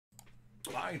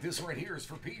Hi, this right here is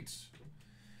for Pete.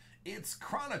 It's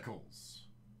Chronicles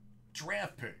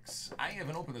Draft Picks. I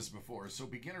haven't opened this before, so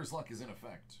beginner's luck is in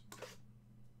effect.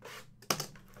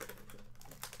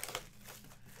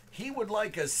 He would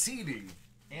like a CD,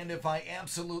 and if I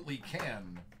absolutely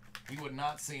can, he would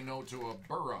not say no to a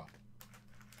Burra.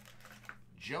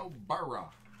 Joe Burra.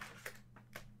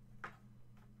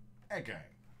 Okay.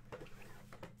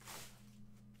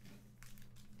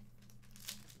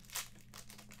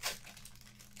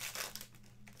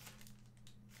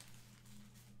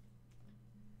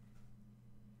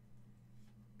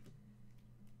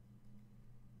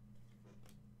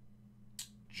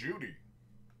 Judy.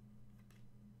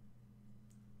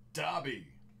 Dobby.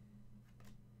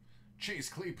 Chase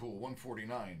Claypool,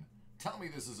 149. Tell me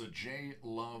this is a J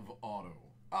Love auto.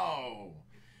 Oh,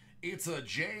 it's a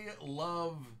J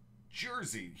Love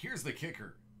jersey. Here's the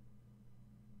kicker.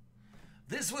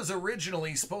 This was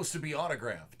originally supposed to be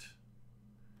autographed.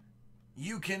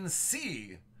 You can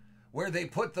see where they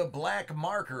put the black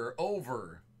marker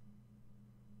over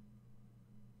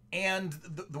and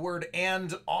the word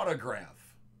 "and" autograph.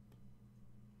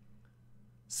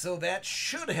 So that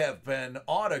should have been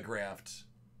autographed,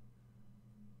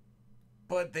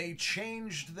 but they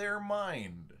changed their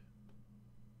mind.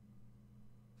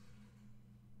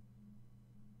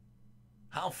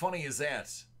 How funny is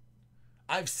that?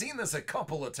 I've seen this a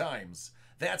couple of times.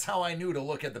 That's how I knew to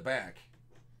look at the back.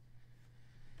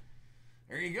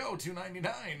 There you go,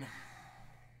 $2.99.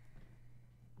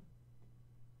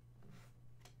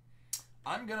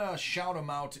 I'm gonna shout them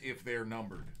out if they're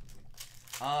numbered.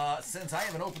 Since I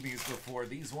haven't opened these before,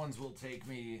 these ones will take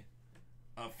me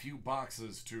a few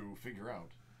boxes to figure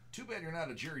out. Too bad you're not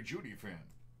a Jerry Jeudy fan.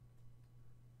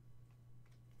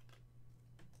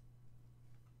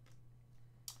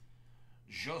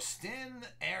 Justin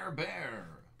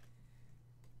Herbert.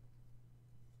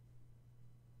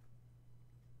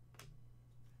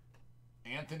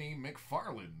 Anthony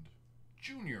McFarland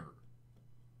Jr.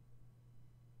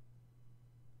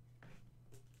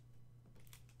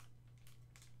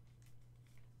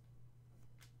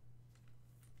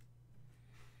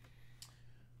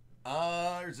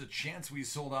 There's a chance we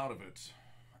sold out of it.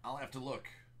 I'll have to look.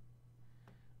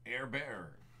 Air Bear.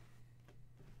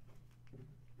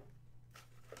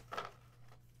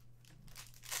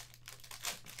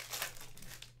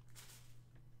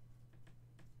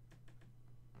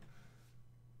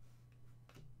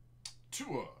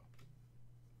 Tua.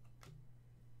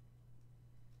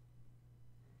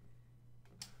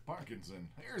 Parkinson.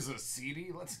 There's a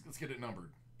CD. Let's get it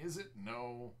numbered. Is it?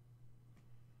 No.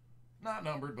 Not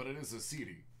numbered, but it is a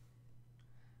CD.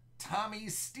 Tommy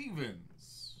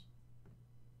Stevens.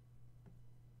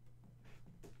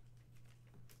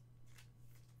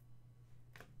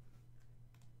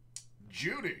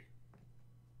 Judy.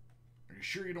 Are you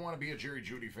sure you don't want to be a Jerry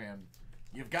Jeudy fan?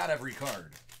 You've got every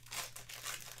card.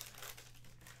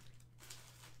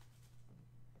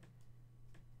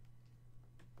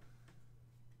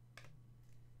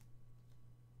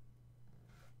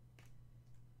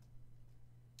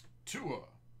 Tua.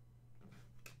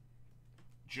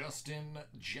 Justin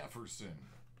Jefferson.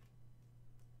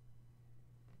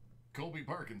 Colby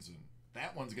Parkinson.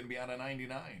 That one's going to be out of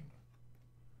 99.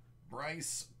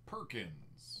 Bryce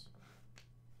Perkins.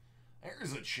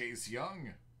 There's a Chase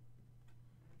Young.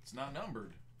 It's not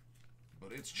numbered,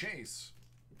 but it's Chase.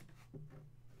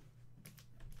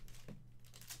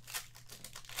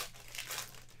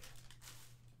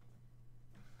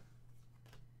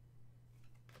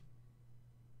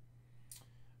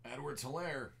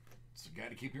 Edwards-Helaire. It's a guy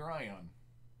to keep your eye on.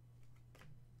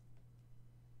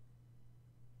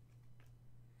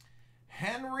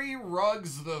 Henry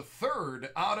Ruggs III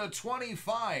out of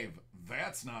 25.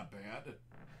 That's not bad.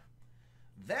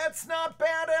 That's not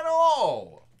bad at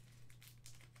all.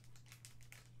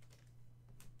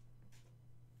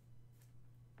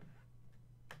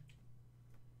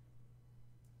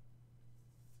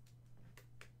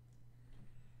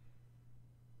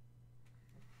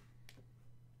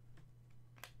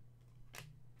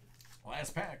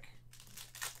 Last pack.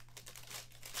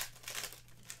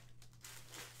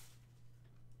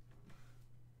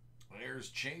 There's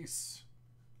Chase.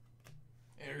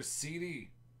 There's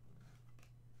CD.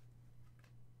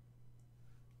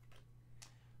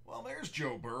 Well, there's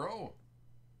Joe Burrow.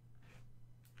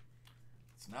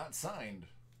 It's not signed,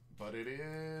 but it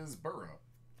is Burrow.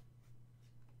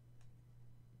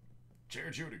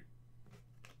 Jerry Jeudy.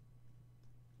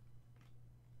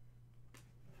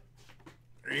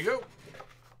 There you go.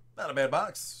 Not a bad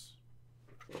box.